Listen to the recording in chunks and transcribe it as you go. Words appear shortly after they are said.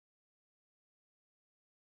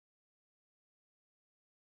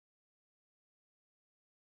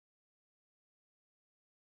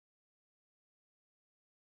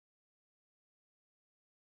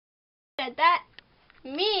Said that?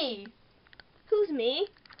 Me. Who's me?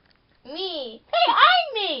 Me. Hey,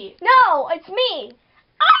 I'm me. No, it's me.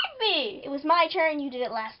 I'm me. It was my turn. You did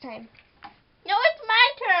it last time. No, it's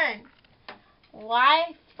my turn.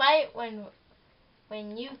 Why fight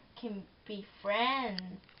when you can be friends?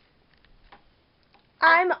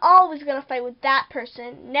 I'm always gonna fight with that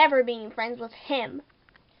person, never being friends with him.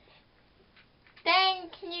 Then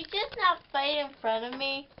can you just not fight in front of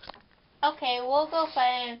me? Okay, we'll go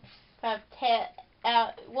fight in front of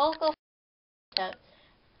we'll go. It's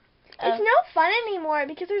no fun anymore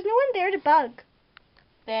because there's no one there to bug.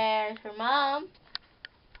 There's her mom,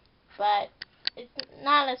 but it's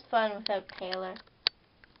not as fun without Taylor.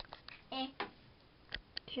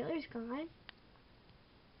 Taylor's gone.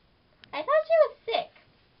 I thought she was sick.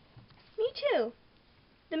 Me too.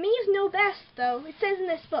 The Me's know best, though. It says in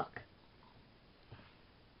this book.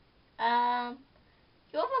 You have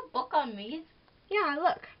a book on me? Yeah,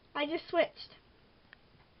 look. I just switched.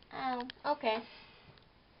 Oh, okay.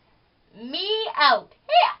 Me out.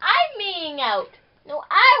 Hey, I'm meing out. No,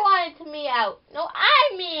 I wanted to me out. No,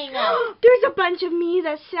 I'm meing out. There's a bunch of me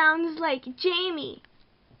that sounds like Jamie.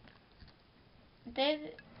 Isn't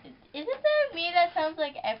there a me that sounds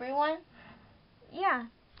like everyone? Yeah.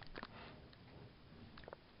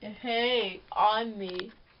 Hey, I'm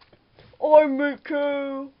me. I'm me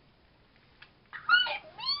too.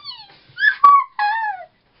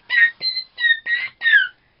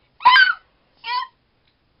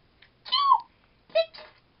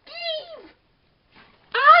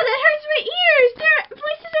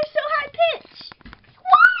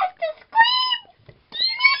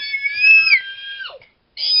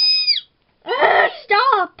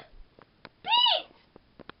 Stop!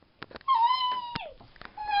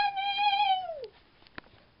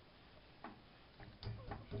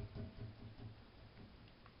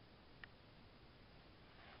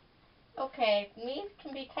 Okay, me's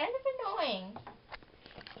can be kind of annoying.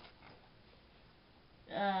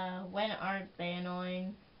 When aren't they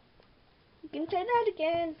annoying? You can say that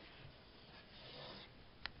again.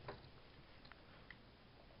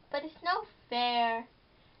 But it's no fair.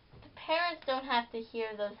 The parents don't have to hear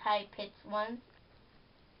those high-pitched ones.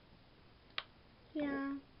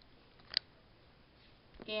 Yeah.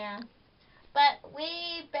 Yeah. But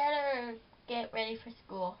we better get ready for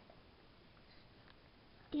school.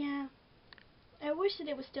 Yeah. I wish that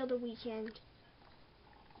it was still the weekend.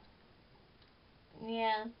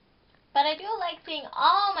 Yeah. But I do like seeing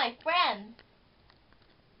all my friends.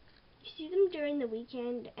 You see them during the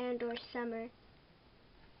weekend and or summer.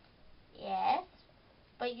 Yes.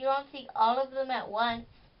 But you don't see all of them at once.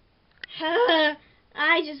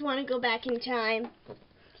 I just want to go back in time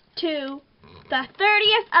to the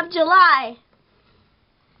 30th of July.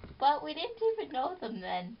 But we didn't even know them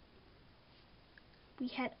then. We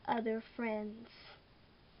had other friends.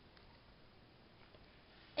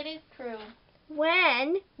 It is true.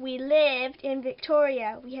 When we lived in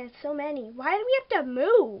Victoria, we had so many. Why did we have to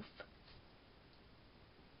move?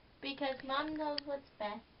 Because Mom knows what's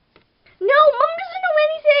best. No, Mom doesn't know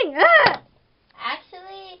anything. Ah!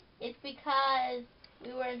 Actually, it's because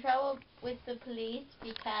we were in trouble with the police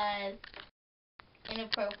because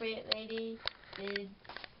inappropriate lady did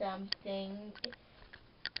things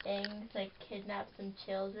like kidnap some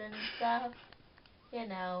children and stuff. You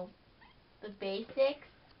know, the basics.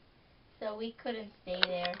 So we couldn't stay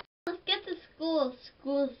there. Let's get to school.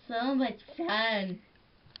 School's so much fun.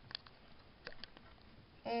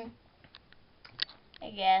 I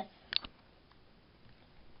guess.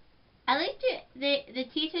 At least the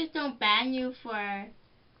teachers don't ban you for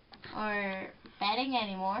betting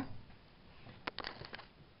anymore.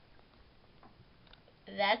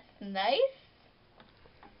 That's nice.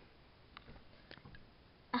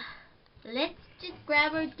 Let's just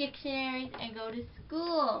grab our dictionaries and go to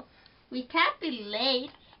school. We can't be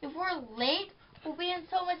late. If we're late, we'll be in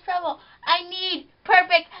so much trouble. I need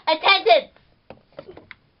perfect attendance.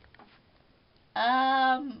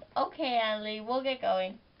 Okay, Annalie, we'll get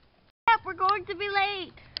going. Yep, we're going to be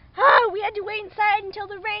late. We had to wait inside until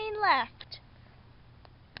the rain left.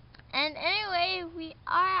 And anyway, we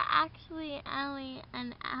are actually, Annalie,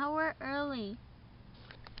 an hour early.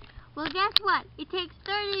 Well, guess what? It takes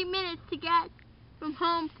 30 minutes to get from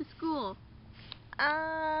home to school.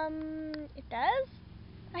 It does?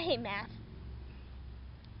 I hate math.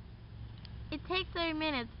 It takes 30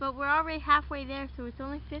 minutes, but we're already halfway there, so it's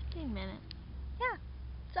only 15 minutes. Yeah,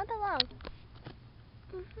 it's not that long.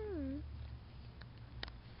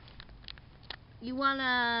 You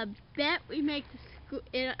wanna bet we make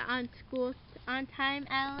it on time,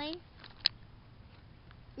 Annalie?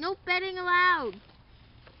 No betting allowed.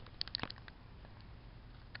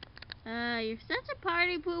 You're such a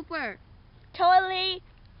party pooper. Totally.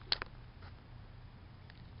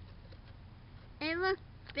 Hey, look,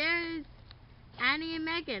 there's Annie and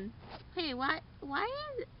Megan. Hey, why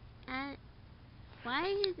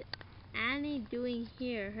is Annie doing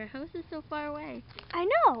here? Her house is so far away. I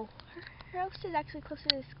know. Her house is actually closer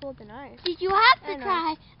to school than ours. Did you have I to know.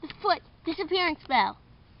 try the foot disappearing spell?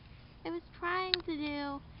 I was trying to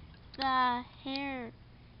do the hair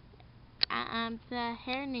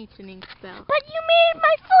nationing spell. But you made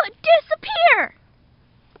my foot disappear!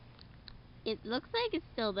 It looks like it's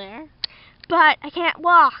still there. But I can't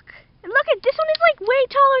walk. And look at this one is like way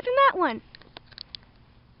taller than that one.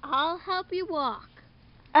 I'll help you walk.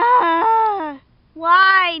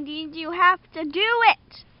 Why did you have to do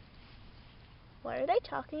it? What are they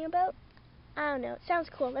talking about? I don't know. It sounds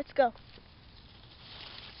cool. Let's go.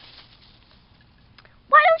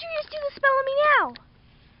 Why don't you just do the spell on me now?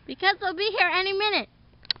 Because they'll be here any minute.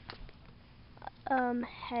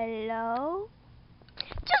 Hello?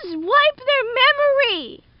 Just wipe their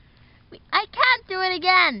memory! I can't do it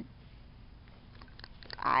again.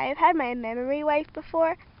 I've had my memory wiped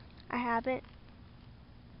before. I haven't.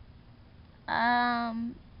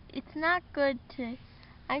 It's not good to...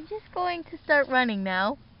 I'm just going to start running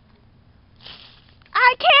now.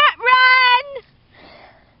 I can't run!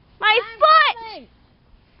 My foot!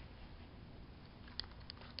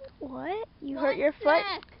 What? You hurt your foot?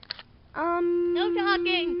 No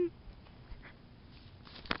talking.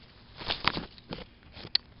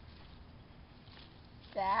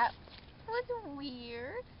 That was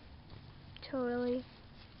weird. Totally.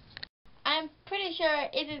 I'm pretty sure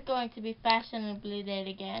it is going to be fashionably late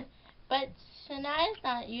again, but Shania's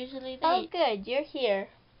not usually late. Oh good, you're here.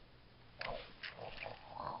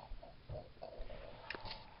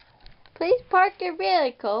 Please park your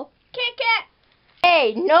vehicle. Kick it!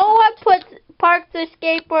 Hey, no one parked their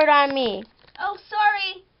skateboard on me. Oh,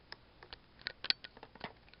 sorry.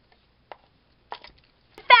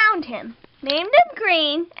 Found him, named him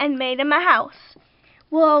Green, and made him a house.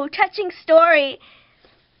 Whoa, touching story.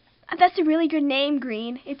 That's a really good name,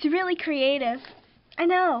 Green. It's really creative. I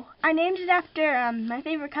know. I named it after my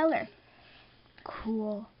favorite color.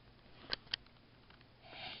 Cool.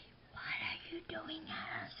 Hey, what are you doing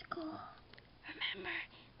at our school? Remember,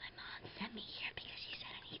 my mom sent me here because she said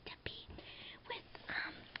I need to be with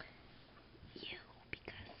you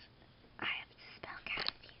because I have to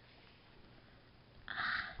spellcast you.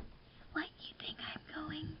 What do you think I'm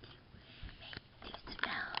going to make you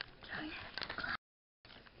spell during class?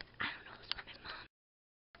 I don't know, it's my mom.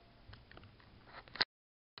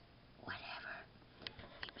 Whatever.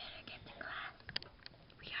 We better get to class.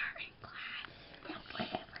 We are in class. Then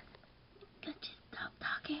whatever. Let's just stop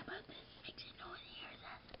talking about this. Make sure no one hears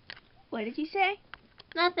us. What did you say?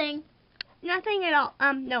 Nothing. Nothing at all.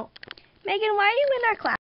 No. Megan, why are you in our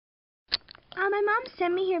class? My mom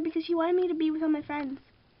sent me here because she wanted me to be with all my friends.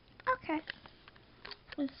 Okay.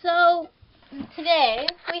 So, today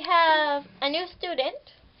we have a new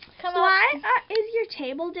student come up. Why is your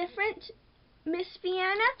table different, Miss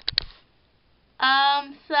Vienna?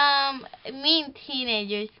 Some mean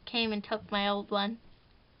teenagers came and took my old one.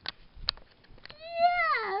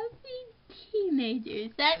 Yeah, mean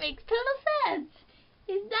teenagers. That makes total sense.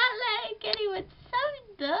 Is that like anyone so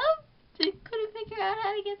dumb they couldn't figure out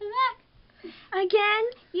how to get them back? Again,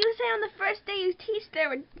 you say on the first day you teach there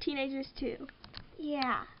were teenagers too.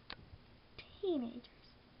 Yeah, teenagers.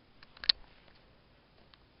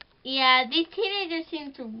 Yeah, these teenagers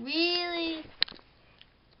seem to really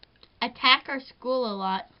attack our school a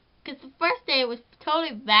lot. Because the first day it was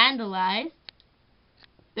totally vandalized.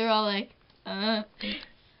 They're all like,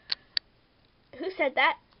 Who said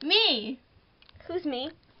that? Me. Who's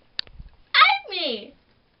me? I'm me.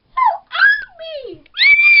 Oh, I'm me.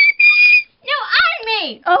 No, I'm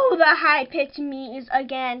me. Oh, the high-pitched me's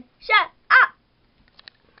again. Shut up.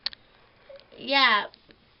 Yeah.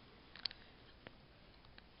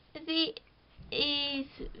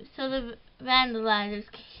 So the vandalizers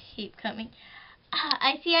keep coming.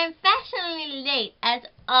 I see I'm fashionably late, as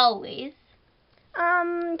always.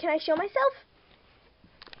 Can I show myself?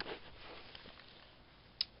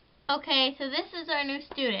 Okay, so this is our new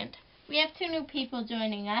student. We have two new people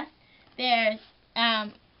joining us. There's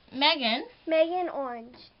Megan. Megan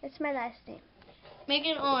Orange. That's my last name.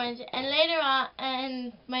 Megan Orange, and later on,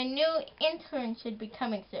 and my new intern should be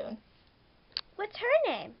coming soon. What's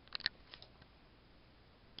her name?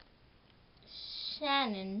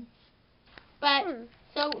 Shannon. But,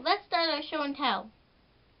 so let's start our show and tell.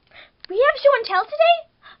 We have show and tell today?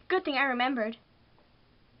 Good thing I remembered.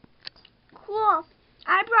 Cool.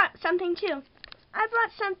 I brought something too. I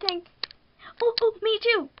brought something. Oh, me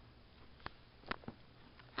too.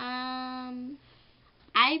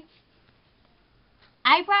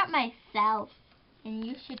 I brought myself, and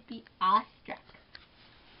you should be awestruck.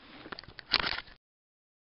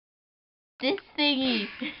 This thingy.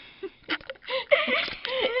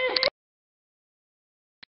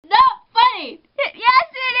 Not funny. Yes,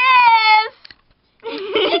 it is.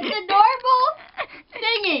 It's a normal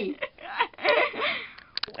thingy.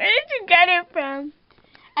 Where did you get it from?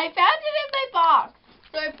 I found it in my box,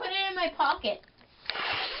 so I put it in my pocket.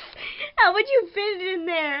 How would you fit it in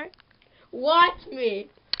there? Watch me.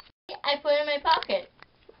 I put it in my pocket.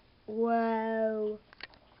 Whoa.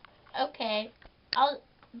 Okay.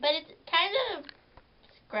 But it's kind of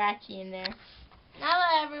scratchy in there. Now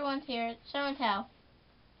that everyone's here, show and tell.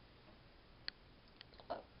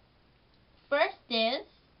 First is...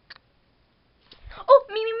 Oh,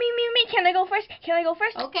 me. Can I go first?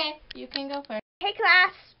 Okay, you can go first. Hey,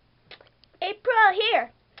 class. April,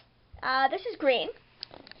 here. This is green.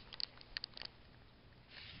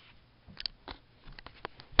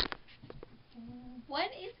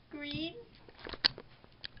 What is green?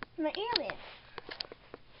 My alien.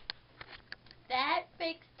 That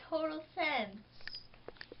makes total sense.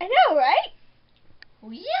 I know, right?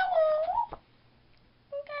 Yellow.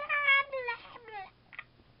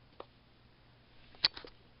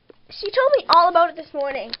 She told me all about it this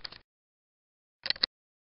morning.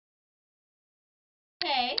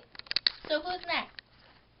 Okay, so who's next?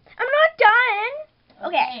 I'm not done.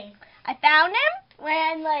 Okay. I found him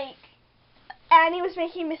when, Annie was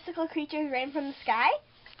making mystical creatures rain from the sky.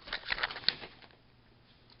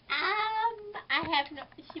 I have no...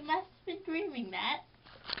 She must have been dreaming that.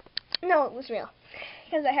 No, it was real.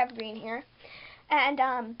 Because I have green here. And,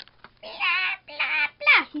 blah, blah,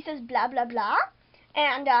 blah. He says blah, blah, blah.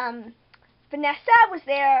 And, Vanessa was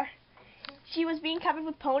there. She was being covered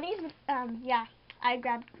with ponies. Yeah, I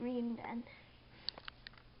grabbed green then.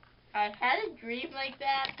 I had a dream like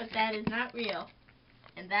that, but that is not real.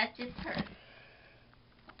 And that just hurt.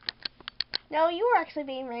 No, you were actually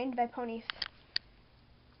being rained by ponies.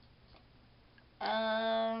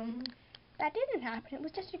 That didn't happen. It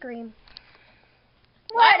was just a dream.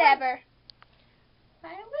 Whatever.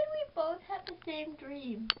 Why would we both have the same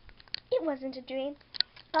dream? It wasn't a dream.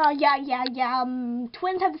 Yeah.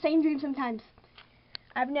 Twins have the same dream sometimes.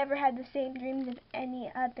 I've never had the same dreams of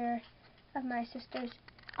any other of my sisters.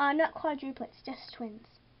 Not quadruplets, just twins.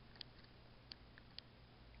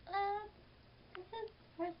 This is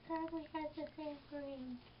the first time we had the same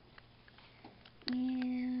dream.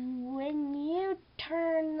 When you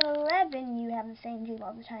turn 11, you have the same dream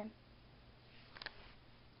all the time.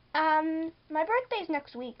 My birthday's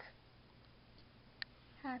next week.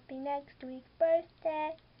 Happy next week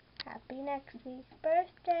birthday. Happy next week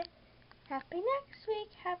birthday. Happy next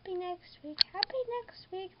week. Happy next week. Happy next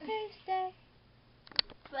week Thursday.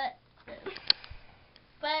 But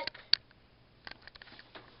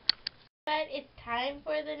it's time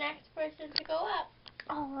for the next person to go up.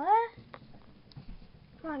 Oh, what?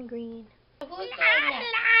 Come on, Green. Who's going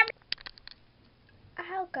next?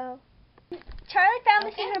 I'll go. Charlie found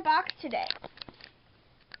this in her box today.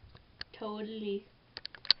 Totally.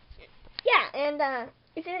 Yeah, and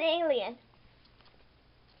it's an alien.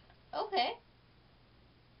 Okay.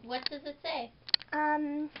 What does it say?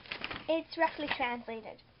 It's roughly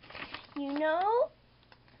translated. You know,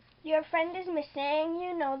 your friend is missing.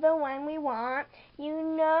 You know the one we want. You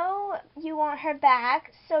know you want her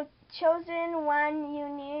back. So, chosen one, you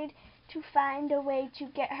need to find a way to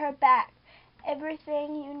get her back.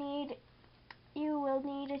 Everything you will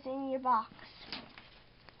need is in your box.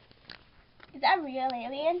 Is that a real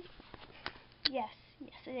alien? Yes,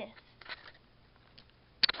 it is.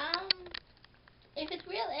 If it's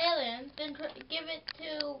real aliens, then give it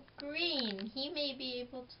to Green. He may be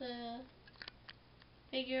able to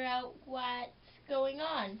figure out what's going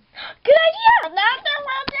on. Good idea! That's the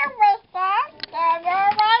one you wish for. That's the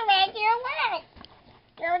one you want.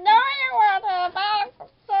 You know you want her back.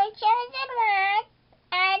 So chosen one.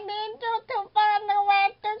 I need you to find a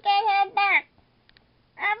way to get her back.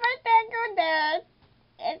 Everything you did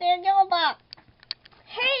is in your box.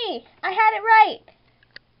 Hey, I had it right.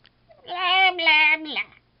 Blah, blah, blah.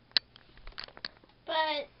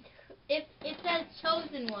 But if it says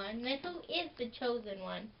chosen one, then who is the chosen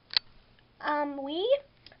one? We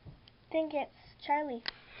think it's Charlie.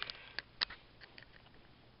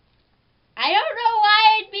 I don't know why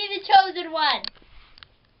I'd be the chosen one.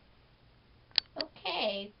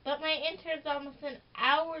 Okay, but my intern's almost an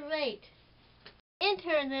hour late.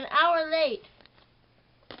 Intern's an hour late.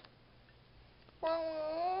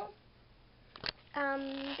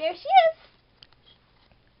 There she is.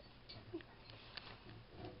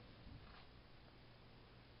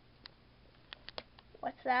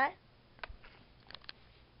 What's that?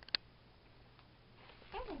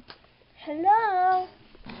 Hello?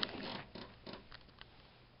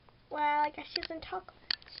 Well, I guess she doesn't talk much.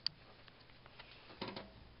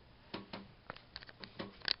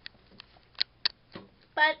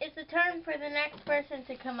 But it's a turn for the next person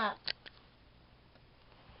to come up.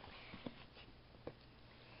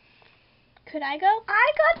 Could I go?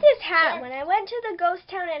 I got this hat when I went to the ghost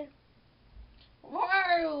town and... Why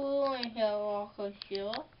are you only here, Walker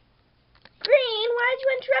Shield? Green, why did you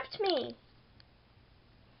interrupt me?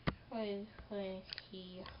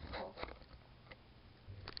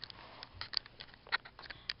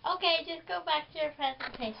 Okay, just go back to your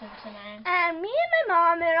presentation tonight. And me and my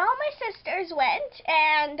mom and all my sisters went,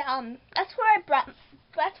 and that's where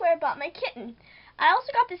I bought my kitten. I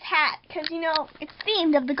also got this hat because you know it's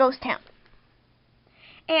themed of the ghost town.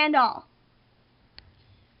 And all.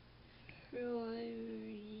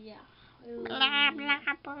 Blah,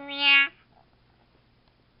 blah, blah.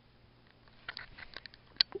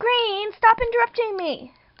 Green, stop interrupting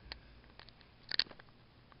me.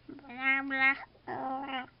 Blah, blah,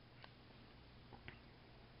 blah.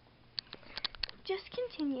 Just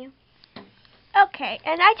continue. Okay,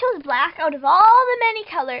 and I chose black out of all the many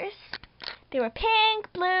colors. They were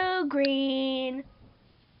pink, blue, green,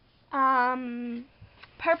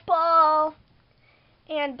 purple,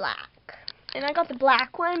 and black. And I got the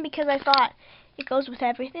black one because I thought it goes with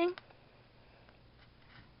everything.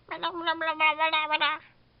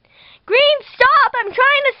 Green, stop! I'm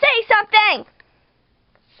trying to say something!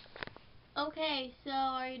 Okay, so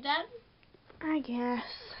are you done? I guess.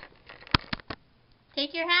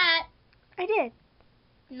 Take your hat. I did.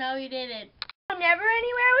 No, you didn't. I'm never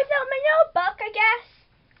anywhere without my notebook, I guess.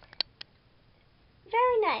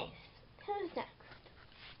 Very nice. Who's next?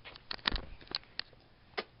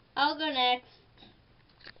 I'll go next.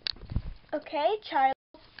 Okay, Charlie.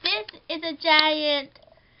 This is a giant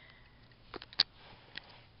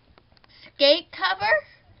skate cover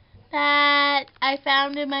that I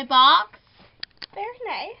found in my box. Very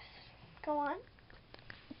nice. Go on.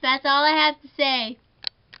 That's all I have to say.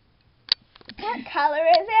 What color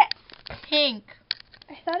is it? Pink.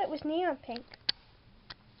 I thought it was neon pink.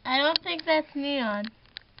 I don't think that's neon.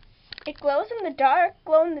 It glows in the dark.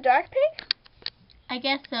 Glow in the dark pink? I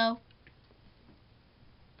guess so.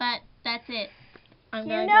 But that's it. I'm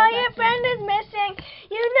You gonna know go your back friend is missing.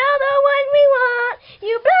 You know the one we want.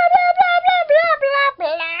 You blah blah blah blah blah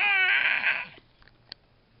blah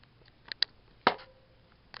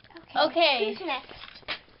blah. Okay. Who's next?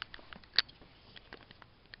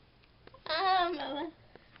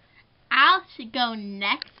 I should go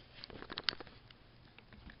next.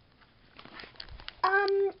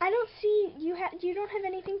 I don't see you. You don't have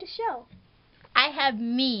anything to show. I have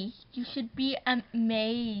me. You should be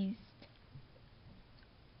amazed.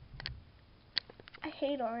 I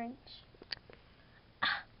hate orange.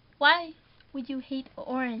 Why would you hate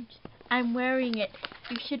orange? I'm wearing it.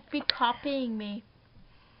 You should be copying me.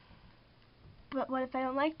 But what if I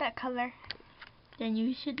don't like that color? Then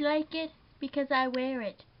you should like it because I wear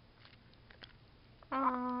it.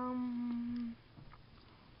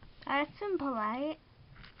 That's impolite.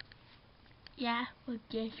 Yeah, well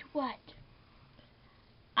guess what?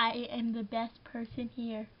 I am the best person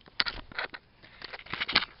here.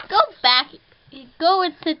 Go back. Go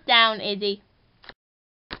and sit down, Izzy.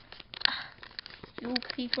 You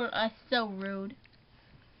people are so rude.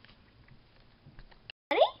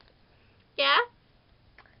 Ready? Yeah?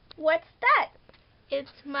 What's that?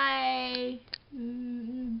 It's my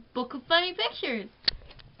book of funny pictures.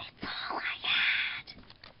 It's all I had.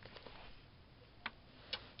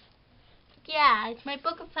 Yeah, it's my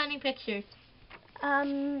book of funny pictures.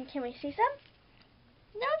 Can we see some?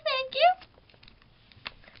 No, thank you.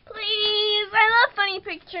 Please, I love funny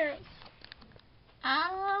pictures.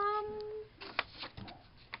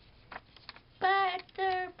 But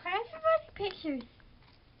they're private funny pictures.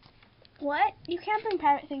 What? You can't bring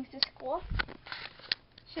private things to school.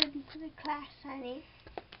 Should be for the class, honey.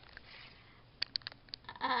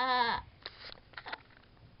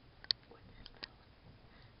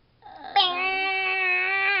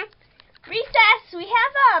 Recess! We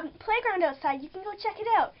have a playground outside. You can go check it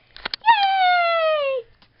out. Yay!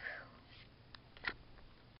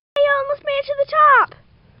 You almost made it to the top.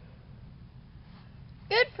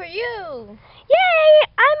 Good for you. Yay!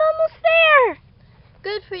 I'm almost there.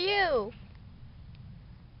 Good for you.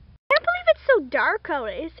 I can't believe it's so dark out.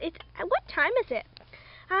 What time is it?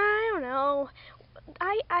 I don't know.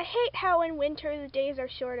 I hate how in winter the days are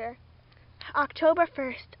shorter. October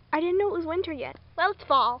 1st. I didn't know it was winter yet. Well, it's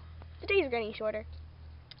fall. The days are getting shorter.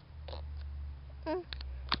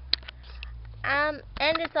 And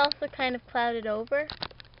it's also kind of clouded over.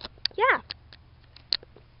 Yeah.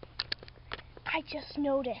 I just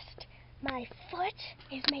noticed my foot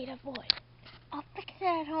is made of wood. I'll fix it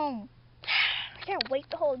at home. I can't wait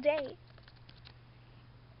the whole day.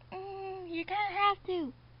 You're gonna have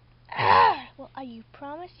to. Well, are you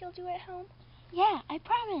promised you'll do it at home? Yeah, I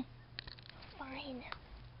promise. Fine.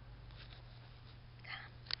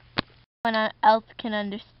 No one else can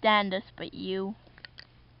understand us but you.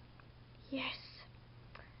 Yes.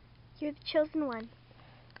 You're the chosen one.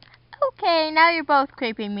 Okay, now you're both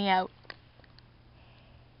creeping me out.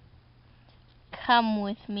 Come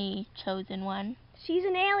with me, chosen one. She's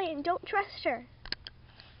an alien. Don't trust her.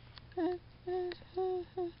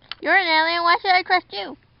 You're an alien. Why should I trust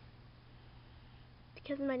you?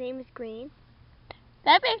 Because my name is Green.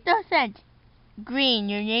 That makes no sense. Green,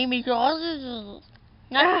 your name is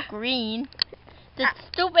not Green. The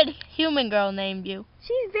stupid human girl named you.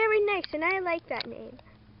 She's very nice, and I like that name.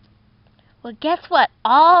 Well, guess what?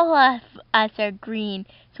 All of us are green.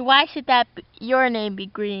 So why should your name be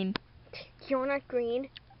Green? You're not green.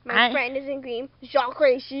 My friend isn't green.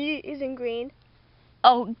 Jacques, she isn't green.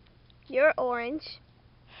 Oh. You're orange.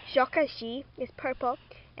 Jacques, she is purple.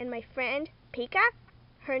 And my friend, Pika,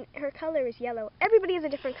 her color is yellow. Everybody has a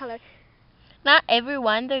different color. Not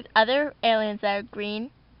everyone. There's other aliens that are green.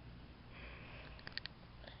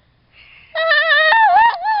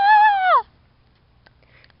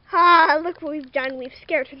 Look what we've done. We've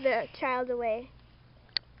scared the child away.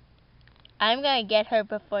 I'm gonna get her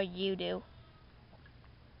before you do.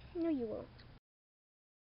 No, you won't.